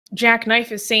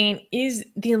Jackknife is saying, is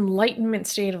the enlightenment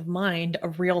state of mind a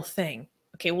real thing?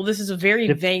 Okay, well, this is a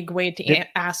very vague way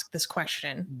to ask this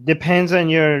question. Depends on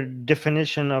your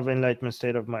definition of enlightenment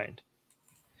state of mind.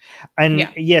 And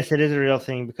yes, it is a real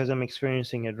thing because I'm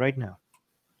experiencing it right now.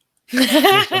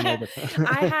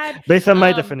 Based on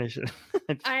my definition.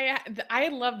 I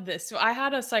love this. So I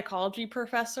had a psychology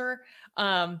professor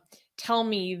tell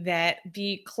me that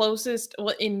the closest,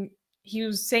 he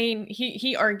was saying,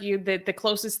 he argued that the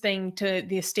closest thing to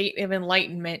the state of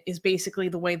enlightenment is basically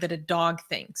the way that a dog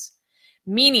thinks,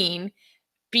 meaning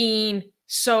being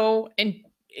so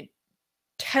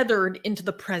tethered into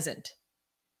the present,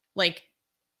 like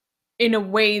in a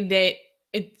way that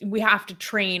we have to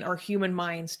train our human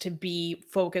minds to be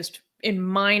focused and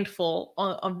mindful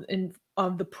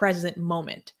of the present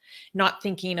moment, not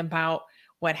thinking about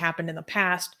what happened in the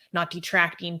past, not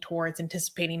detracting towards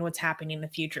anticipating what's happening in the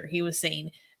future. He was saying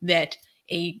that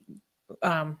a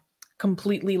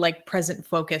completely like present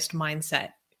focused mindset,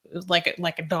 like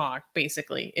a dog,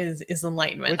 basically, is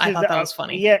enlightenment. I thought that was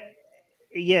funny.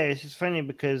 Yeah, it's just funny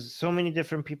because so many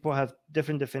different people have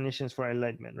different definitions for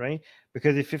enlightenment, right?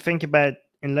 Because if you think about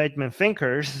enlightenment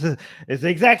thinkers, it's the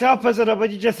exact opposite of what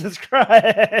you just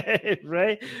described,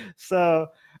 right? So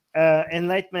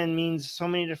enlightenment means so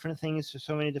many different things to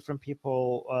so many different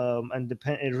people, and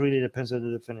it really depends on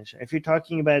the definition. If you're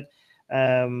talking about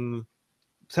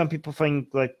some people think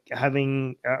like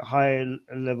having a high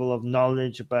level of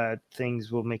knowledge about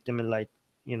things will make them enlightened.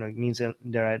 It means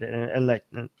they're at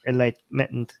an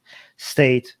enlightenment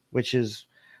state, which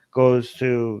goes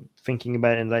to thinking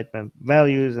about enlightenment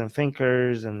values and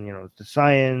thinkers and, the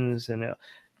science. And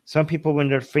some people, when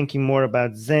they're thinking more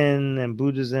about Zen and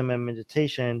Buddhism and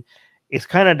meditation, it's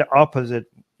kind of the opposite.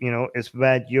 It's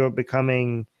that you're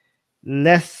becoming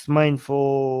less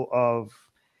mindful of,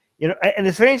 and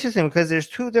it's very interesting because there's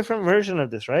two different versions of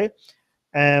this, right?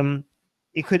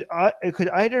 It could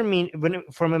either mean,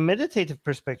 from a meditative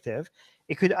perspective,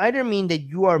 it could either mean that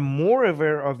you are more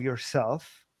aware of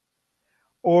yourself,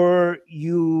 or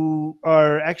you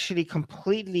are actually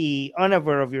completely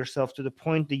unaware of yourself to the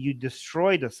point that you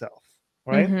destroy the self,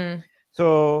 right? Mm-hmm.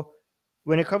 So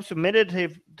when it comes to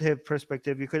meditative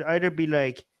perspective, you could either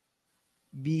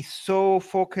be so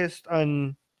focused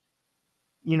on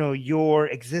your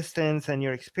existence and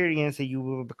your experience that you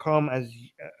will become as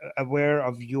aware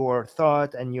of your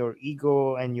thought and your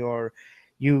ego, and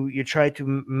you try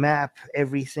to map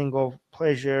every single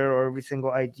pleasure or every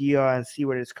single idea and see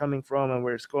where it's coming from and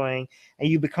where it's going, and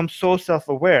you become so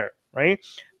self-aware, right?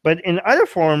 But in other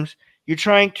forms, you're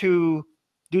trying to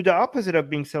do the opposite of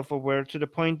being self-aware to the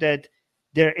point that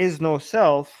there is no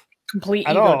self complete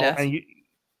at ego all, death. And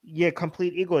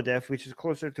complete ego death, which is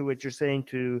closer to what you're saying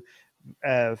to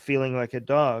feeling like a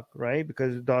dog, right?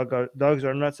 Because dogs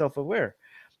are not self-aware.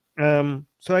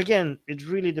 So again, it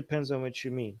really depends on what you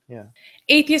mean. Yeah.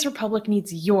 Atheist Republic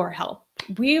needs your help.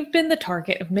 We've been the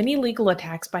target of many legal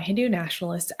attacks by Hindu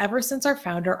nationalists ever since our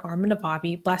founder, Armin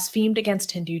Navabi, blasphemed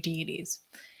against Hindu deities.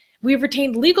 We have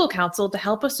retained legal counsel to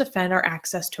help us defend our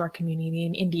access to our community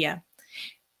in India.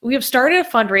 We have started a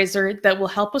fundraiser that will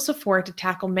help us afford to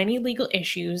tackle many legal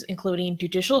issues, including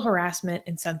judicial harassment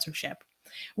and censorship.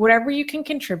 Whatever you can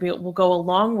contribute will go a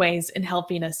long ways in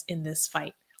helping us in this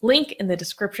fight. Link in the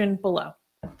description below.